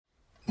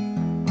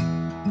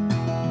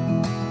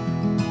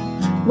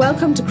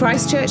Welcome to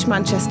Christchurch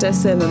Manchester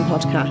Sermon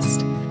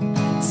Podcast.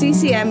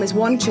 CCM is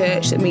one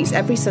church that meets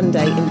every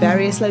Sunday in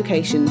various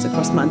locations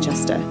across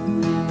Manchester.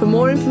 For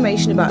more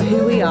information about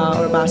who we are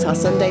or about our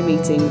Sunday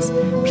meetings,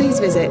 please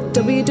visit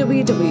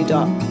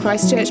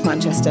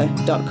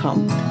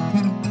www.christchurchmanchester.com.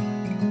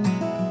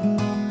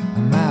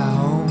 My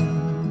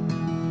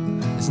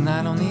home is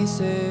not on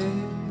this earth.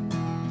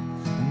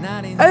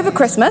 Over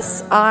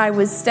Christmas, I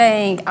was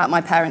staying at my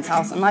parents'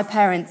 house, and my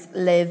parents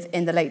live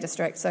in the Lake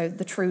District, so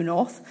the true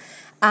north.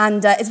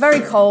 And it's very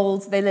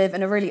cold. They live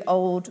in a really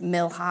old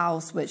mill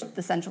house, which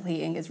the central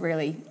heating is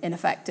really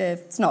ineffective.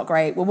 It's not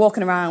great. We're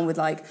walking around with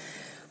like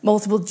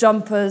multiple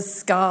jumpers,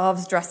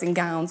 scarves, dressing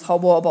gowns,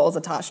 hot water bottles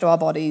attached to our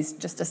bodies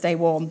just to stay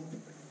warm.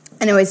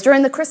 Anyways,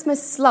 during the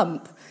Christmas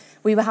slump,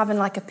 we were having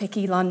like a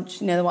picky lunch,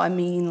 you know what I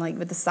mean, like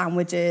with the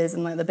sandwiches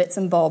and like the bits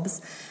and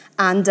bobs.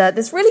 And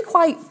this really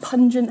quite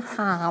pungent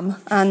ham.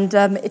 And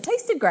it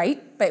tasted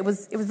great, but it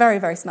was very,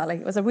 very smelly.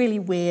 It was a really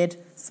weird,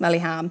 smelly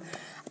ham.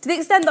 To the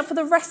extent that for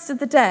the rest of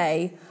the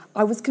day,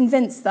 I was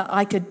convinced that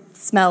I could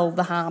smell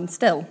the ham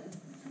still.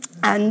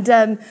 And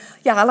I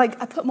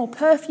put more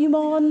perfume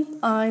on,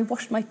 I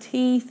washed my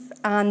teeth,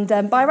 and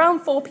by around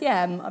 4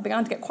 p.m, I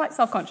began to get quite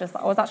self-conscious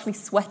that I was actually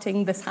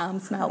sweating this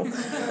ham smell.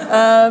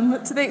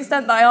 To the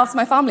extent that I asked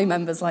my family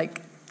members,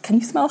 like,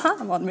 can you smell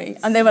ham on me?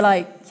 And they were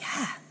like,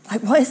 yeah,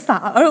 like, what is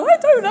that? Oh, I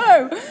don't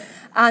know.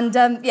 And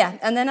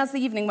and then as the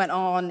evening went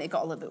on, it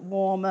got a little bit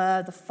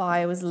warmer, the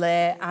fire was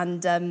lit,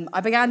 and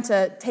I began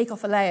to take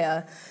off a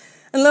layer.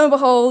 And lo and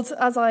behold,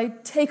 as I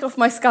take off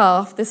my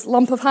scarf, this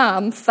lump of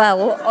ham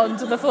fell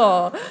onto the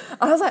floor.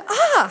 And I was like,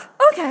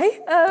 okay.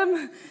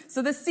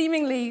 So this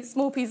seemingly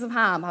small piece of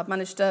ham had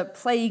managed to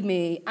plague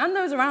me and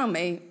those around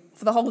me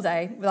for the whole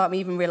day without me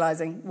even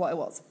realizing what it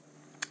was.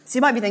 So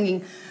you might be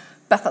thinking,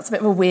 Beth, that's a bit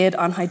of a weird,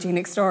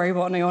 unhygienic story.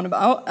 What are you on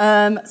about?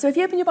 So if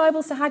you open your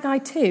Bibles to Haggai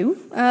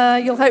 2,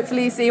 you'll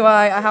hopefully see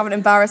why I haven't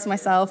embarrassed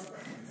myself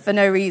for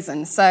no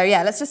reason. So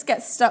let's just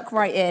get stuck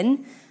right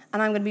in.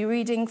 And I'm going to be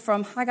reading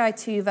from Haggai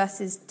 2,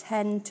 verses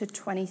 10 to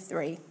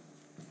 23.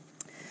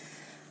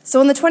 So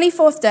on the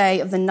 24th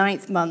day of the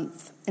 9th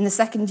month, in the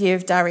 2nd year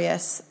of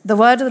Darius, the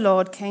word of the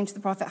Lord came to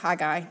the prophet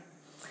Haggai.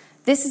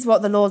 This is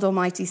what the Lord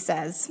Almighty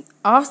says.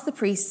 Ask the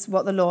priests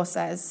what the law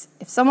says.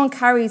 If someone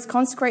carries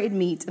consecrated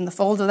meat in the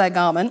fold of their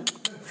garment,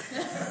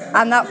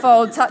 and that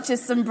fold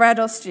touches some bread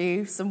or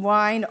stew, some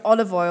wine,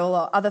 olive oil,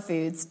 or other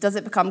foods, does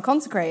it become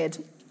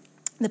consecrated?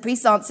 The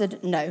priests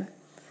answered, no.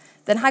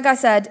 Then Haggai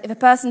said, if a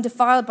person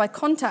defiled by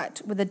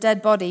contact with a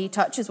dead body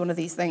touches one of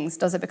these things,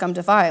 does it become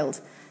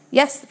defiled?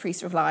 Yes, the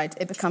priest replied,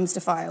 it becomes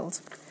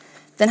defiled.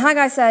 Then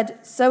Haggai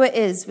said, so it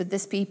is with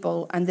this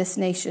people and this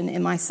nation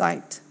in my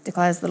sight,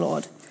 declares the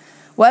Lord.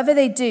 Whatever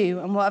they do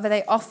and whatever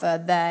they offer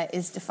there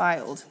is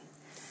defiled.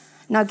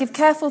 Now give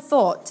careful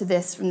thought to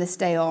this from this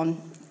day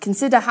on.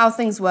 Consider how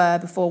things were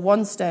before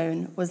one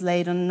stone was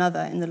laid on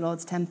another in the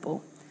Lord's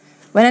temple.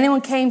 When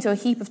anyone came to a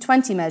heap of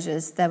 20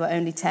 measures, there were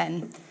only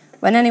 10.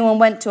 When anyone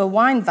went to a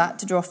wine vat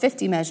to draw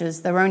 50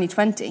 measures, there were only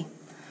 20.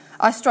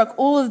 I struck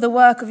all of the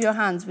work of your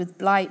hands with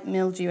blight,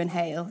 mildew, and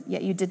hail,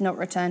 yet you did not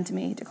return to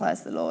me,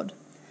 declares the Lord.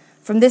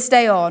 From this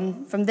day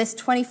on, from this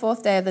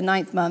 24th day of the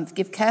 9th month,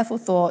 give careful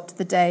thought to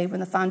the day when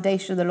the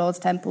foundation of the Lord's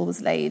temple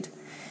was laid.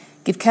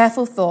 Give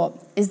careful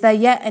thought, is there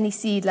yet any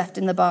seed left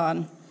in the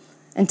barn?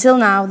 Until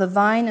now, the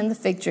vine and the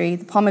fig tree,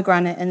 the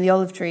pomegranate and the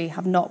olive tree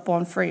have not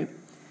borne fruit.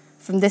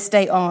 From this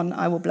day on,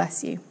 I will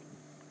bless you.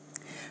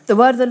 The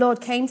word of the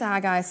Lord came to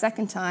Haggai a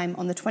second time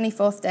on the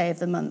 24th day of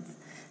the month.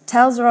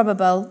 Tell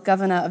Zerubbabel,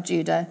 governor of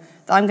Judah,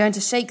 that I'm going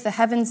to shake the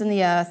heavens and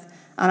the earth,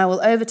 and I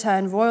will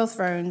overturn royal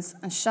thrones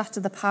and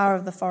shatter the power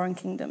of the foreign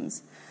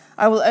kingdoms.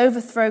 I will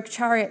overthrow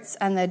chariots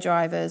and their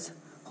drivers.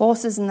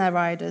 Horses and their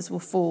riders will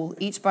fall,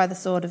 each by the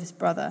sword of his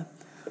brother.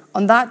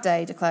 On that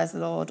day, declares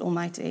the Lord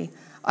Almighty,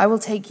 I will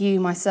take you,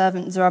 my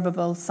servant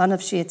Zerubbabel, son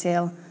of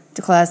Shealtiel,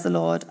 declares the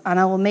Lord, and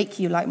I will make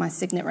you like my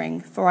signet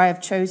ring, for I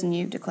have chosen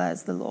you,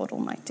 declares the Lord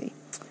Almighty.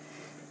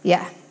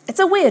 Yeah, it's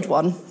a weird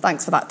one.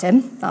 Thanks for that,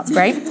 Tim. That's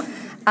great.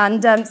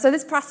 And so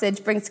this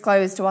passage brings a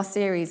close to our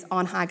series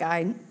on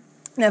Haggai.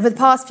 Now, over the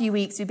past few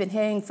weeks, we've been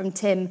hearing from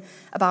Tim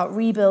about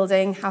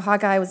rebuilding, how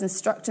Haggai was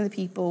instructing the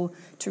people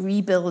to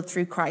rebuild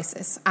through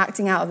crisis,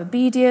 acting out of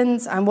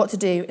obedience, and what to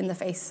do in the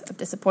face of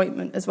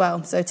disappointment as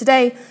well. So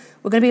today,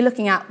 we're going to be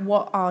looking at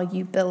what are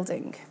you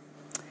building?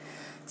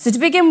 So to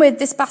begin with,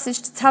 this passage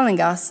is telling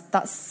us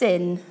that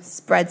sin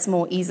spreads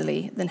more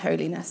easily than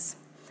holiness.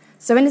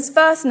 So in his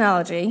first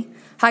analogy,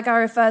 Haggai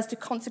refers to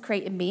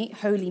consecrated meat,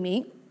 holy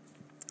meat.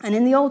 And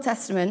in the Old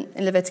Testament,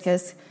 in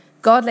Leviticus,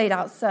 God laid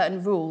out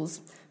certain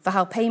rules for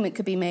how payment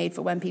could be made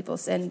for when people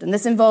sinned. And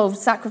this involved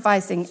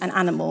sacrificing an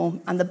animal,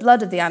 and the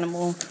blood of the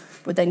animal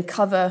would then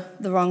cover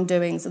the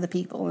wrongdoings of the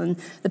people. And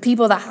the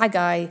people that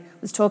Haggai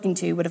was talking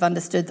to would have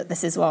understood that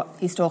this is what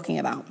he's talking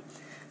about.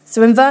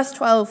 So in verse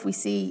 12, we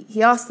see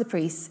he asked the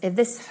priests if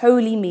this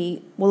holy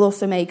meat will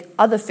also make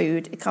other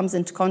food it comes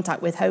into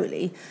contact with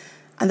holy.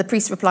 And the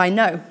priests reply,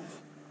 no.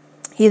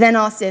 He then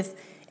asks if,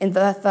 in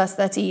verse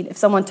 13, if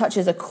someone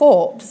touches a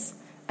corpse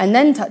and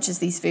then touches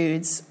these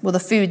foods, will the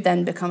food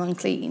then become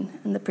unclean?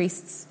 And the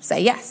priests say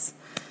yes.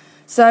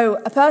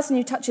 So a person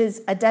who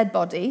touches a dead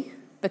body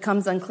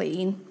becomes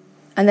unclean,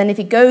 and then if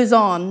he goes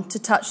on to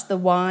touch the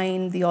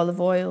wine, the olive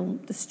oil,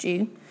 the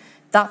stew,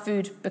 that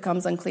food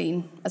becomes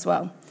unclean as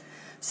well.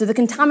 So the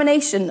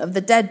contamination of the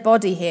dead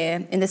body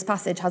here in this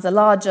passage has a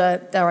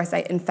larger, dare I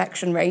say,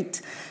 infection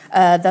rate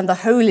than the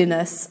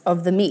holiness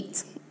of the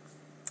meat.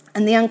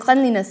 And the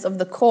uncleanliness of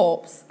the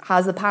corpse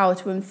has the power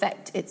to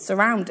infect its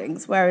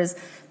surroundings, whereas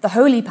the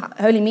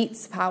holy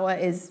meat's power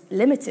is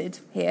limited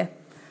here.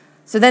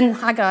 So then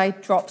Haggai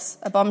drops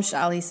a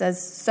bombshell. He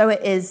says, so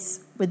it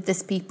is with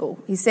this people.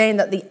 He's saying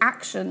that the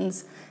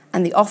actions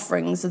and the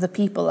offerings of the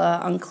people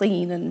are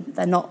unclean and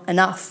they're not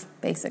enough,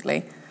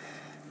 basically.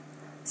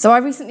 So I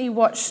recently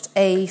watched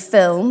a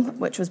film,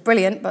 which was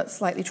brilliant but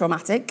slightly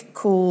traumatic,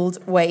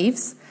 called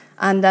Waves.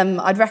 And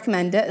I'd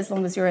recommend it as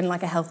long as you're in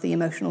like a healthy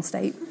emotional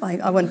state.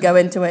 Like, I wouldn't go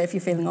into it if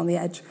you're feeling on the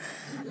edge.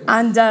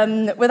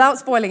 And without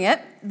spoiling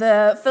it,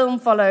 the film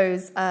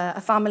follows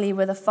a family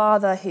with a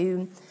father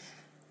who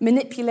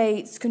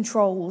manipulates,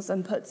 controls,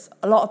 and puts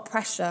a lot of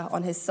pressure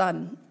on his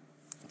son,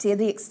 to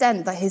the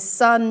extent that his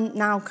son,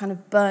 now kind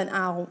of burnt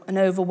out and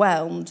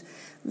overwhelmed,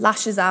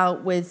 lashes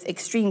out with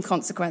extreme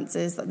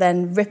consequences that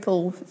then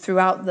ripple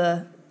throughout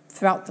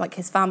like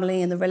his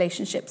family and the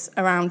relationships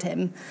around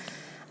him.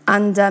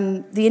 And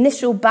the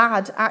initial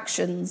bad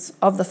actions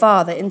of the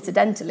father,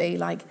 incidentally,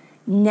 like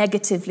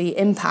negatively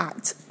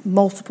impact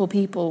multiple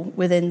people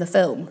within the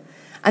film.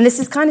 And this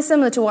is kind of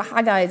similar to what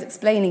Haggai is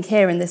explaining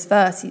here in this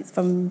verse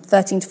from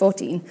 13 to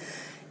 14.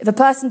 If a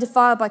person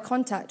defiled by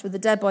contact with a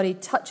dead body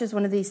touches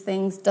one of these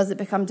things, does it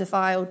become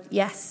defiled?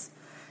 Yes,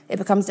 it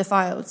becomes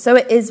defiled. So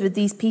it is with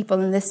these people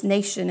and this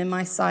nation in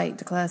my sight,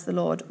 declares the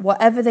Lord.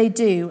 Whatever they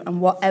do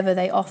and whatever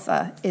they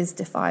offer is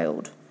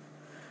defiled.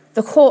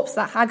 The corpse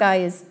that Haggai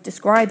is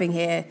describing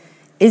here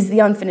is the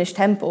unfinished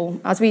temple.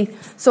 As we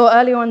saw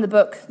earlier on in the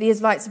book, the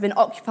Israelites have been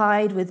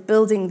occupied with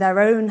building their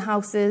own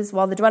houses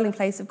while the dwelling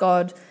place of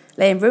God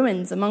lay in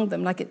ruins among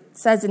them. Like it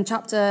says in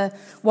chapter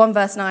 1,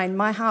 verse 9,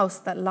 my house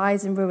that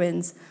lies in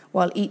ruins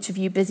while each of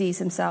you busies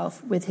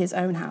himself with his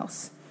own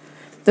house.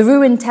 The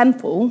ruined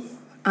temple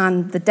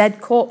and the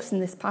dead corpse in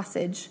this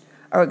passage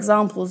are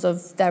examples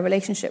of their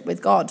relationship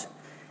with God.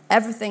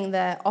 Everything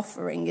they're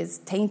offering is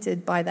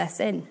tainted by their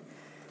sin.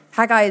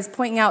 Haggai is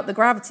pointing out the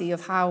gravity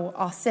of how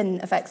our sin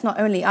affects not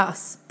only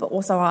us, but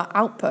also our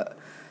output.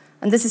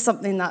 And this is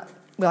something that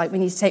we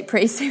need to take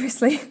pretty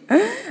seriously,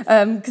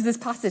 because this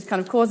passage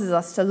kind of causes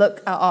us to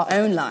look at our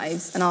own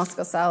lives and ask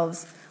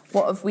ourselves,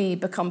 what have we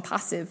become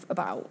passive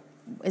about?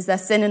 Is there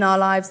sin in our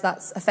lives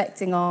that's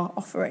affecting our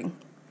offering?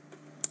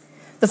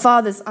 The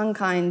father's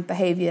unkind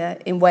behaviour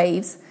in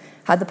Waves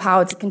had the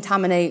power to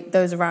contaminate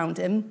those around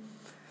him.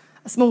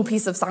 A small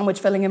piece of sandwich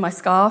filling in my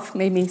scarf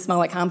made me smell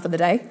like ham for the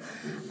day.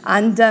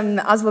 And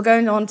as we're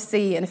going on to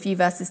see in a few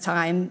verses'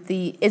 time,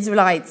 the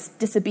Israelites'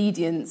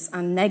 disobedience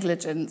and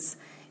negligence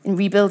in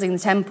rebuilding the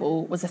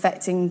temple was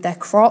affecting their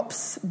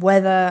crops,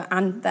 weather,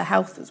 and their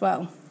health as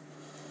well.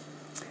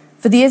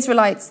 For the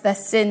Israelites, their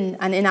sin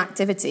and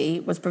inactivity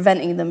was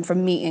preventing them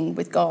from meeting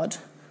with God.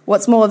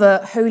 What's more,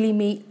 the holy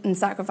meat and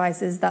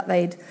sacrifices that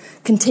they'd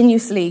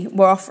continuously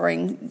were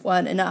offering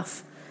weren't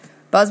enough.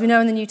 But as we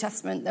know in the New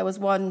Testament, there was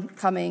one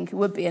coming who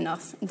would be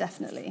enough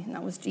indefinitely, and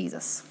that was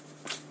Jesus.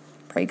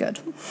 Pretty good.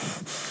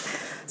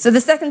 So the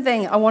second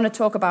thing I want to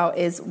talk about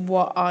is,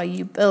 what are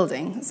you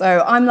building?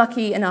 So I'm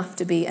lucky enough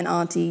to be an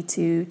auntie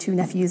to 2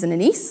 nephews and a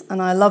niece,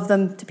 and I love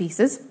them to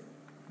pieces.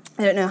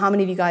 I don't know how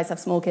many of you guys have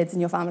small kids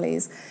in your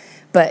families,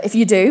 but if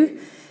you do,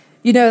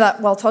 you know that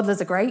while toddlers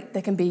are great,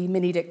 they can be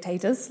mini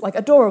dictators, like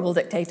adorable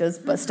dictators,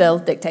 but still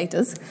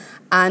dictators.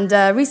 And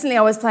recently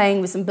I was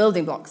playing with some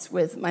building blocks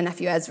with my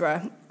nephew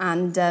Ezra,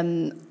 and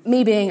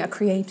me being a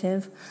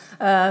creative,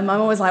 I'm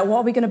always like, what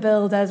are we going to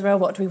build, Ezra?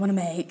 What do we want to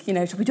make? You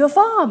know, should we do a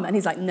farm? And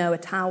he's like, no, a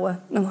tower.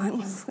 And I'm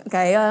like,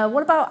 okay,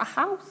 what about a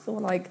house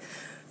or like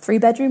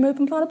 3-bedroom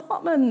open plan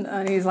apartment?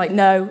 And he's like,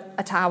 no,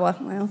 a tower.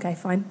 Well, okay,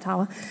 fine,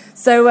 tower.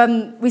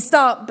 So we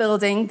start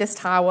building this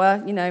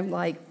tower, you know,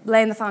 like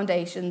laying the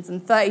foundations,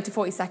 and 30 to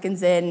 40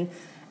 seconds in,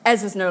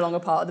 Ezra's no longer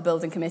part of the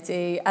building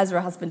committee.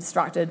 Ezra has been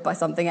distracted by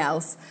something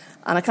else.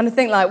 And I kind of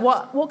think, like,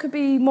 what could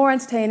be more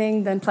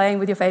entertaining than playing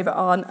with your favourite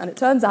aunt? And it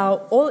turns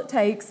out all it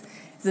takes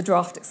is a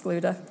draft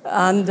excluder.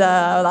 And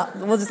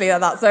we'll just leave it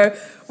at that. So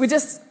we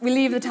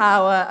leave the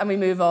tower and we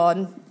move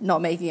on,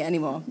 not making it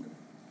anymore.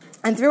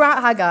 And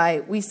throughout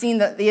Haggai, we've seen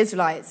that the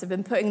Israelites have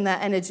been putting their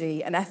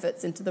energy and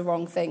efforts into the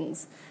wrong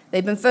things.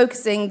 They've been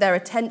focusing their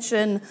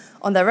attention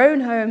on their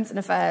own homes and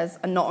affairs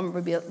and not on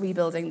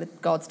rebuilding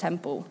God's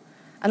temple.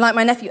 And like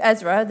my nephew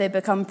Ezra, they've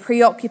become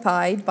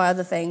preoccupied by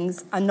other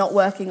things and not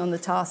working on the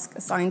task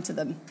assigned to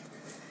them.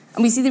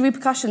 And we see the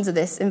repercussions of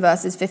this in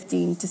verses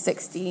 15 to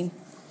 16.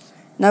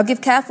 Now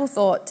give careful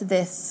thought to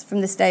this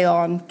from this day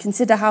on.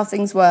 Consider how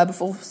things were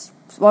before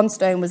one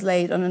stone was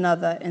laid on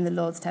another in the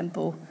Lord's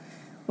temple.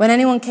 When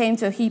anyone came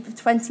to a heap of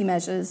 20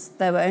 measures,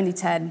 there were only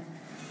 10.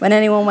 When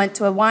anyone went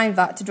to a wine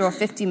vat to draw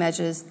 50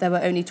 measures, there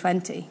were only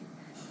 20.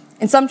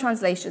 In some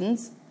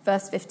translations,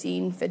 verse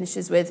 15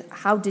 finishes with,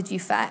 "How did you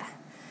fare?"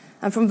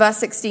 And from verse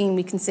 16,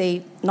 we can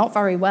see, not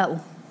very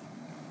well.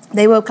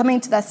 They were coming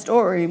to their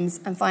storerooms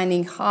and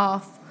finding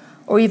half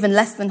or even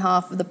less than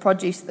half of the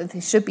produce that they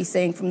should be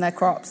seeing from their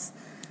crops.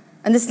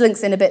 And this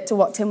links in a bit to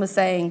what Tim was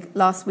saying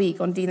last week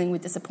on dealing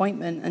with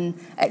disappointment and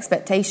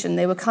expectation.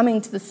 They were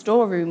coming to the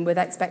storeroom with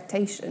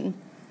expectation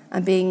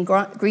and being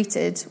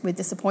greeted with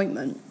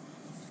disappointment.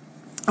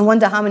 I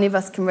wonder how many of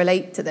us can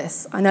relate to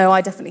this. I know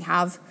I definitely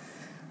have.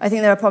 I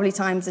think there are probably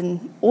times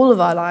in all of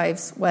our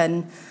lives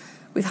when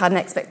we've had an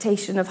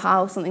expectation of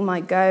how something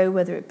might go,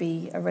 whether it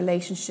be a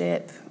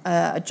relationship,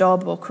 a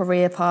job or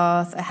career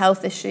path, a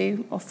health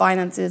issue or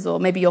finances, or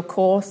maybe your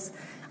course,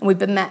 and we've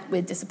been met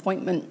with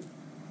disappointment.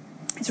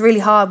 It's really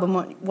hard when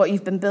what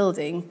you've been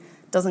building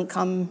doesn't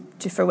come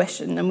to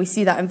fruition. And we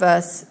see that in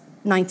verse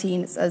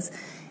 19. It says,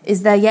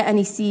 "Is there yet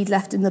any seed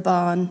left in the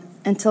barn?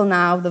 Until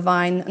now, the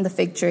vine and the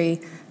fig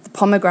tree, the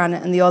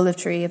pomegranate and the olive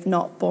tree have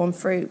not borne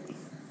fruit."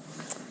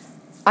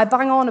 I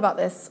bang on about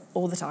this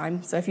all the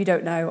time, so if you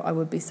don't know, I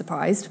would be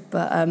surprised.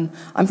 But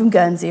I'm from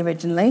Guernsey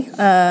originally,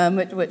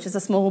 which is a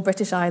small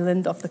British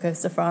island off the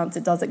coast of France.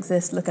 It does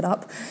exist, look it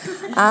up.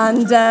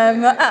 And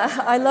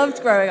I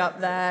loved growing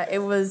up there. It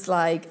was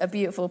like a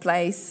beautiful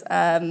place.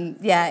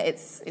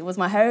 It was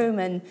my home,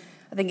 and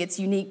I think its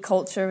unique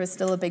culture is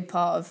still a big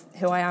part of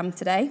who I am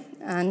today.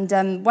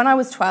 And when I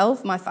was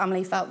 12, my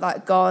family felt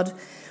that God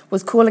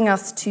was calling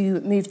us to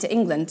move to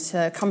England,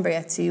 to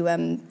Cumbria, to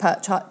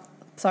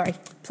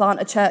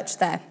plant a church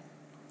there.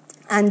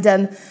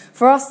 And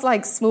for us,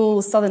 like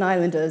small Southern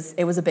Islanders,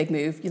 it was a big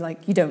move.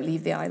 You don't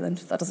leave the island.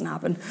 That doesn't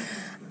happen.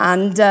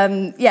 And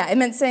it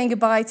meant saying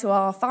goodbye to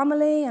our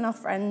family and our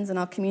friends and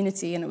our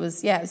community. And it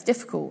was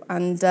difficult.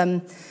 And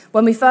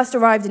when we first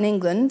arrived in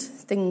England,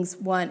 things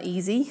weren't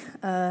easy.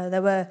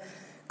 There were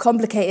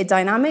complicated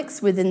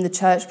dynamics within the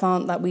church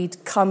plant that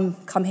we'd come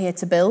here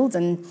to build.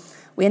 And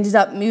we ended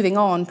up moving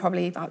on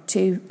probably about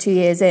two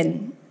years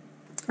in.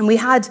 And we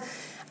had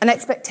an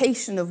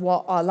expectation of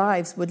what our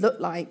lives would look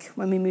like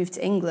when we moved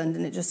to England,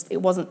 and it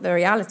wasn't the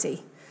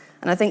reality.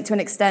 And I think to an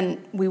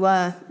extent we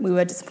were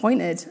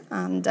disappointed.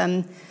 And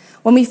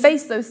when we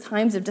face those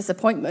times of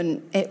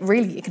disappointment, it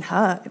can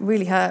hurt. It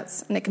really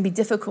hurts, and it can be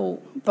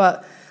difficult.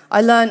 But I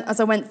learned as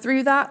I went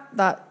through that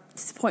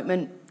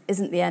disappointment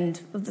isn't the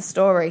end of the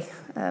story.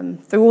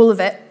 Through all of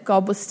it,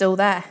 God was still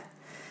there.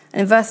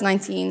 And in verse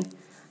 19,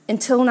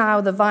 "Until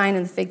now, the vine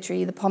and the fig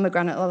tree, the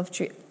pomegranate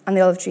and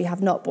the olive tree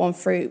have not borne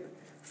fruit.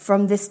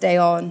 From this day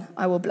on,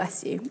 I will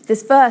bless you."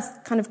 This verse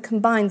kind of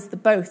combines the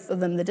both of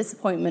them, the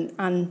disappointment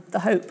and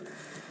the hope.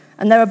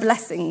 And there are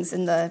blessings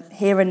in the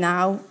here and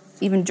now,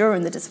 even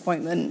during the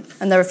disappointment.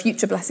 And there are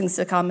future blessings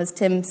to come. As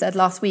Tim said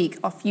last week,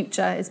 our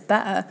future is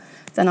better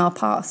than our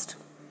past.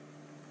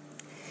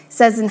 It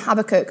says in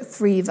Habakkuk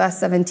 3, verse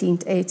 17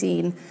 to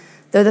 18,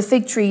 "Though the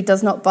fig tree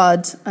does not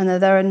bud, and though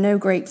there are no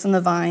grapes on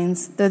the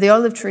vines, though the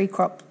olive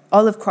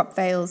crop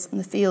fails, and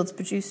the fields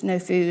produce no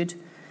food,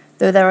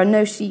 though there are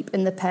no sheep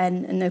in the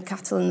pen and no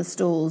cattle in the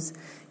stalls,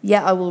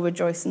 yet I will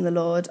rejoice in the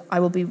Lord. I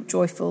will be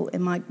joyful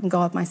in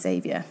God, my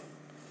Saviour."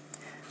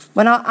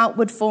 When our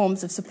outward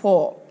forms of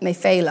support may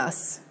fail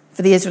us,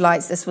 for the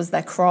Israelites, this was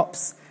their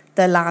crops,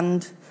 their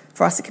land.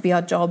 For us, it could be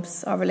our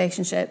jobs, our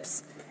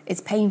relationships.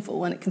 It's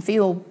painful and it can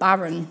feel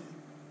barren.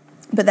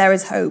 But there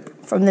is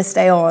hope. From this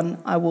day on,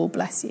 I will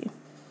bless you.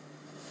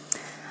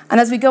 And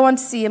as we go on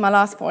to see in my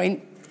last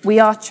point, we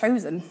are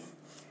chosen.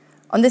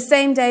 On the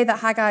same day that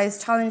Haggai has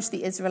challenged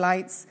the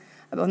Israelites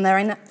on their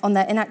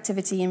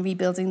inactivity in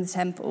rebuilding the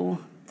temple,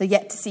 the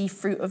yet to see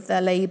fruit of their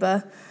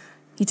labour,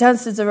 he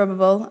turns to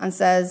Zerubbabel and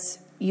says,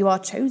 "You are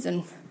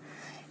chosen."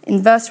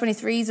 In verse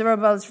 23,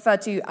 Zerubbabel is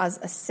referred to as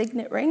a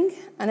signet ring.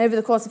 And over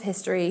the course of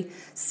history,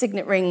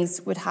 signet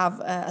rings would have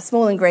a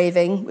small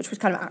engraving, which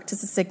would kind of act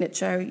as a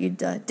signature. You'd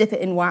dip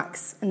it in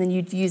wax, and then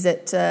you'd use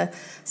it to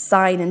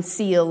sign and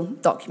seal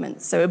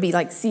documents. So it would be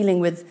like sealing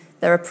with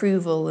their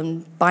approval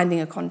and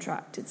binding a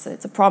contract. It's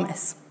a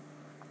promise.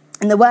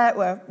 And the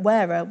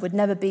wearer would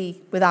never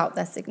be without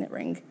their signet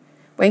ring.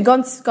 When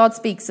God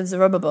speaks of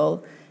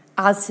Zerubbabel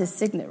as his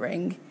signet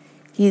ring,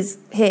 he's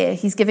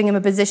giving him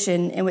a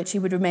position in which he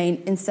would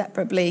remain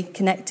inseparably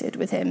connected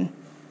with him.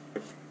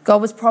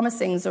 God was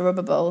promising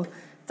Zerubbabel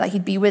that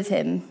he'd be with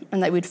him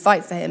and that he would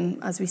fight for him,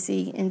 as we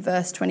see in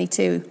verse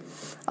 22.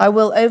 "I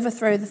will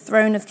overthrow the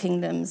throne of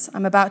kingdoms.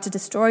 I'm about to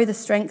destroy the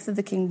strength of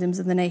the kingdoms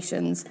of the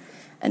nations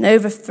and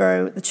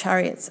overthrow the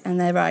chariots and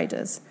their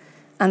riders.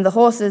 And the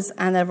horses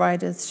and their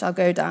riders shall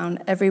go down,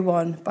 every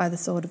one by the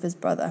sword of his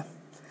brother."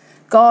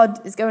 God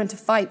is going to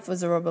fight for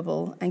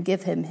Zerubbabel and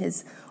give him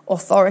his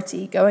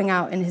authority, going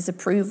out in his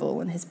approval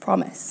and his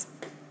promise.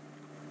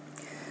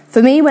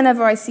 For me,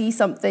 whenever I see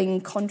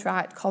something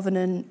contract,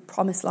 covenant,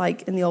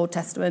 promise-like in the Old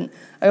Testament,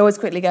 I always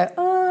quickly go,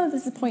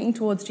 this is pointing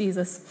towards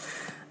Jesus.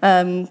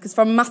 Because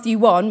from Matthew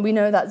 1, we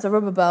know that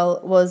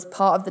Zerubbabel was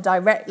part of the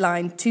direct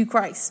line to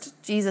Christ.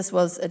 Jesus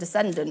was a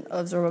descendant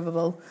of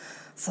Zerubbabel.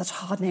 Such a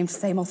hard name to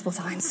say multiple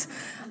times.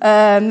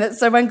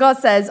 So when God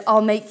says,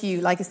 I'll make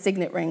you like a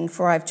signet ring,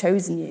 for I've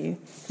chosen you,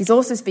 he's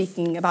also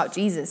speaking about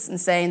Jesus and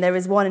saying there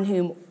is one in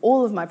whom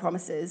all of my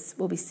promises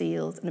will be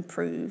sealed and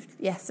approved.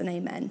 Yes and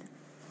amen.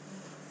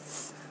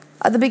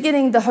 At the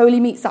beginning, the holy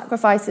meat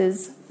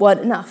sacrifices weren't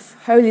enough.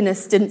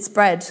 Holiness didn't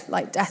spread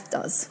like death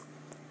does.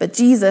 But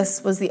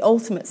Jesus was the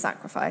ultimate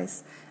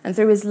sacrifice, and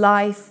through his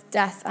life,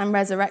 death, and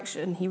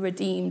resurrection, he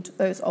redeemed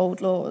those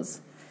old laws.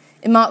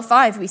 In Mark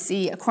 5, we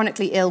see a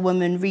chronically ill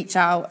woman reach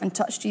out and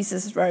touch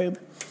Jesus' robe.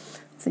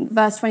 I think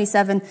verse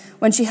 27,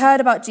 when she heard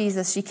about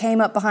Jesus, she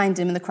came up behind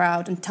him in the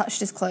crowd and touched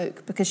his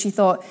cloak because she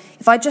thought,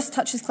 if I just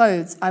touch his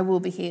clothes, I will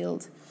be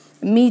healed.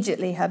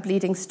 Immediately, her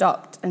bleeding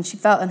stopped and she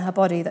felt in her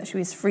body that she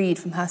was freed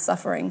from her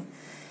suffering.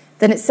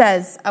 Then it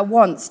says, at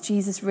once,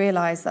 Jesus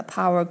realized that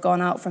power had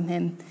gone out from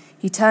him.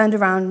 He turned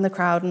around in the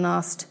crowd and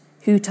asked,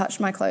 who touched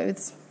my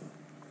clothes?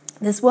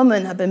 This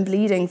woman had been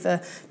bleeding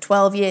for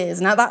 12 years,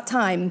 and at that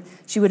time,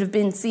 she would have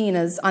been seen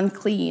as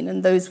unclean,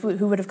 and those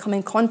who would have come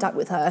in contact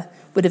with her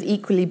would have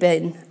equally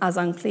been as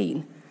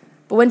unclean.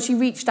 But when she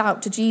reached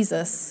out to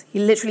Jesus, he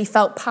literally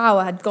felt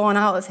power had gone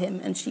out of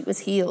him, and she was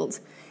healed.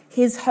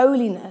 His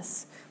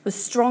holiness was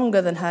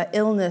stronger than her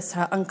illness,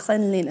 her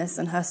uncleanliness,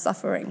 and her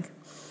suffering.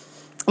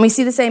 And we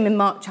see the same in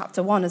Mark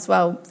chapter 1 as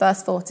well,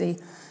 verse 40.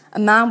 A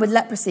man with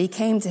leprosy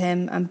came to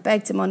him and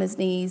begged him on his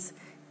knees,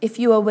 if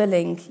you are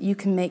willing, you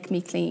can make me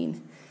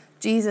clean.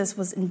 Jesus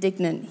was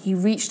indignant. He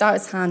reached out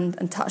his hand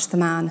and touched the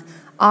man.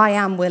 I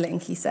am willing,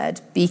 he said,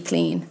 be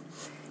clean.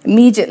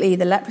 Immediately,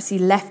 the leprosy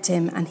left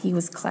him and he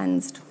was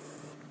cleansed.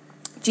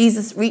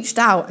 Jesus reached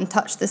out and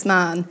touched this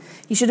man.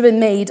 He should have been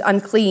made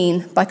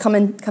unclean by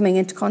coming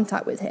into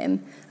contact with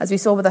him. As we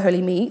saw with the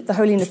holy meat, the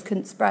holiness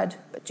couldn't spread.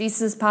 But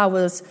Jesus' power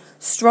was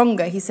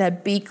stronger. He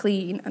said, be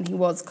clean, and he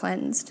was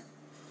cleansed.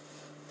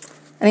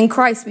 And in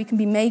Christ, we can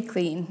be made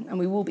clean and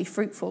we will be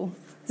fruitful.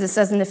 As it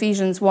says in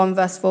Ephesians 1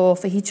 verse 4,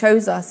 for he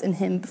chose us in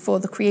him before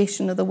the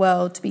creation of the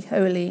world to be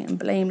holy and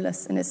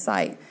blameless in his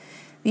sight.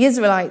 The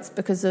Israelites,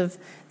 because of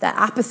their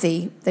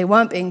apathy, they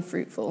weren't being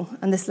fruitful,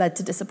 and this led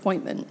to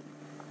disappointment.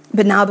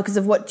 But now, because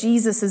of what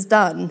Jesus has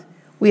done,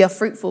 we are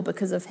fruitful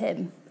because of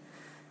him.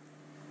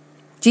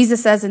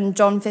 Jesus says in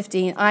John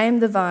 15, I am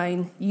the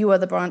vine, you are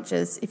the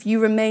branches. If you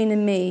remain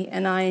in me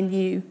and I in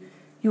you,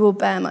 you will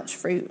bear much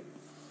fruit.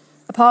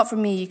 Apart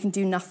from me, you can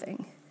do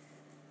nothing.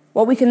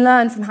 What we can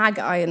learn from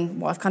Haggai,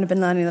 and what I've kind of been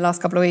learning the last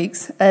couple of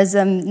weeks, is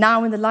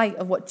now in the light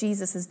of what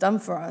Jesus has done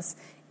for us,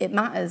 it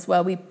matters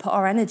where we put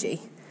our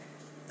energy.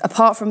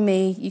 Apart from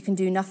me, you can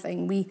do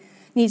nothing. We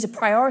need to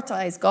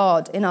prioritize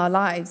God in our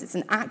lives. It's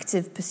an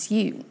active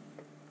pursuit.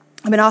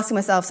 I've been asking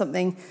myself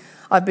something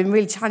I've been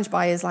really challenged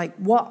by is like,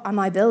 what am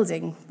I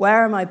building?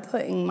 Where am I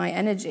putting my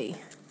energy?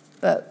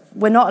 But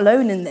we're not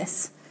alone in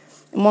this.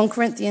 In 1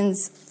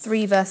 Corinthians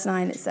 3 verse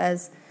 9, it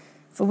says,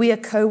 for we are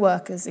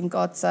co-workers in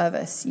God's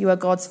service. You are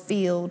God's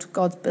field,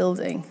 God's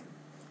building.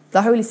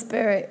 The Holy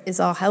Spirit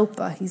is our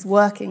helper. He's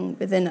working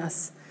within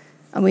us,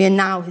 and we are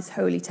now his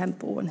holy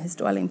temple and his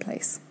dwelling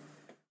place.